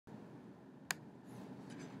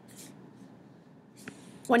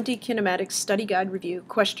20 Kinematics Study Guide Review,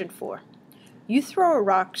 Question 4. You throw a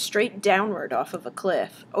rock straight downward off of a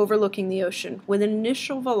cliff, overlooking the ocean, with an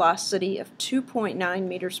initial velocity of 2.9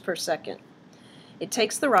 meters per second. It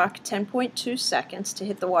takes the rock 10.2 seconds to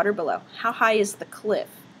hit the water below. How high is the cliff?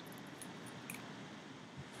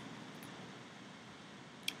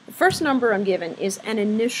 The first number I'm given is an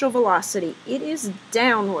initial velocity. It is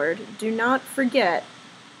downward. Do not forget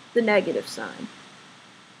the negative sign.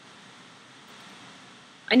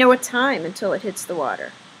 I know a time until it hits the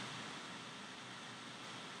water.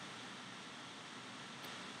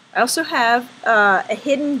 I also have a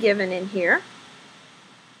hidden given in here.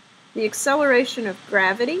 The acceleration of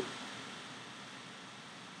gravity.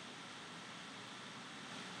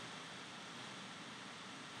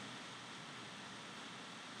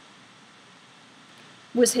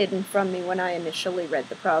 Was hidden from me when I initially read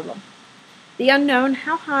the problem. The unknown,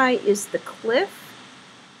 how high is the cliff?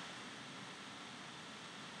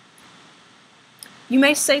 You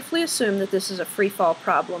may safely assume that this is a free fall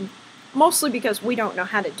problem, mostly because we don't know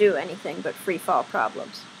how to do anything but free fall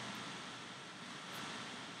problems.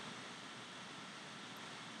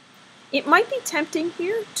 It might be tempting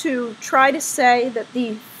here to try to say that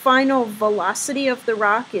the final velocity of the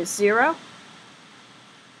rock is 0,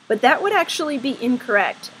 but that would actually be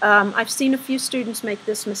incorrect. I've seen a few students make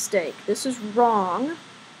this mistake. This is wrong.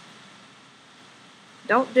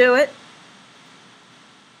 Don't do it.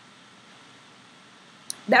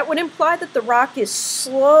 That would imply that the rock is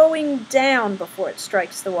slowing down before it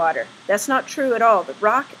strikes the water. That's not true at all. The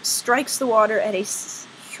rock strikes the water at a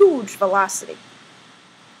huge velocity.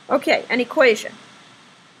 Okay, an equation.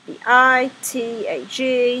 The I, T, A,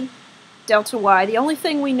 G, delta Y. The only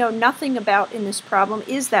thing we know nothing about in this problem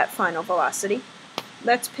is that final velocity.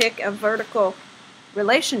 Let's pick a vertical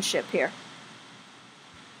relationship here.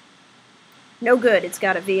 No good, it's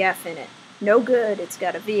got a VF in it. No good, it's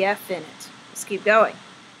got a VF in it. Let's keep going.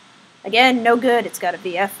 Again, no good, it's got a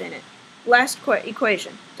VF in it. Last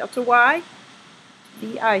equation, delta Y,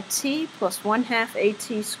 VIT plus 1/2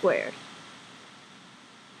 AT squared.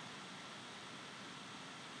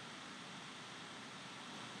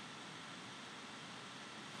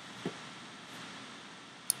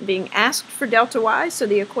 Being asked for delta Y, so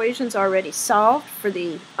the equation's already solved for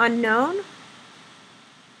the unknown.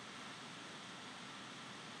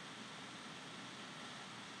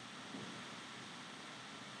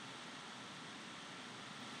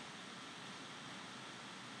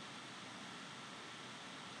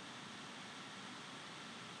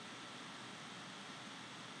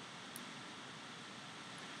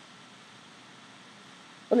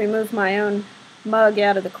 Let me move my own mug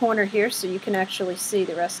out of the corner here so you can actually see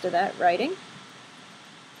the rest of that writing.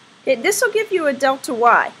 This will give you a delta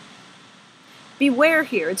Y. Beware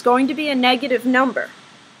here, it's going to be a negative number.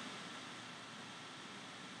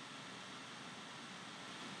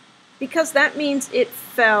 Because that means it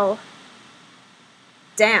fell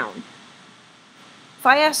down. If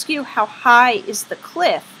I ask you how high is the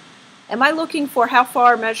cliff, am I looking for how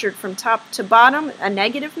far measured from top to bottom, a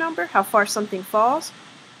negative number, how far something falls?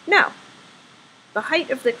 No. The height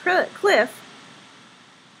of the cliff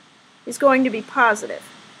is going to be positive.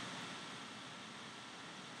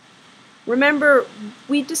 Remember,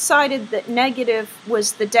 we decided that negative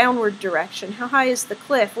was the downward direction. How high is the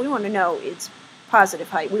cliff? We want to know its positive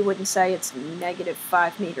height. We wouldn't say it's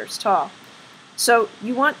 -5 meters tall. So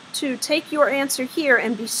you want to take your answer here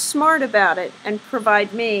and be smart about it and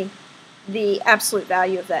provide me the absolute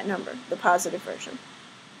value of that number, the positive version.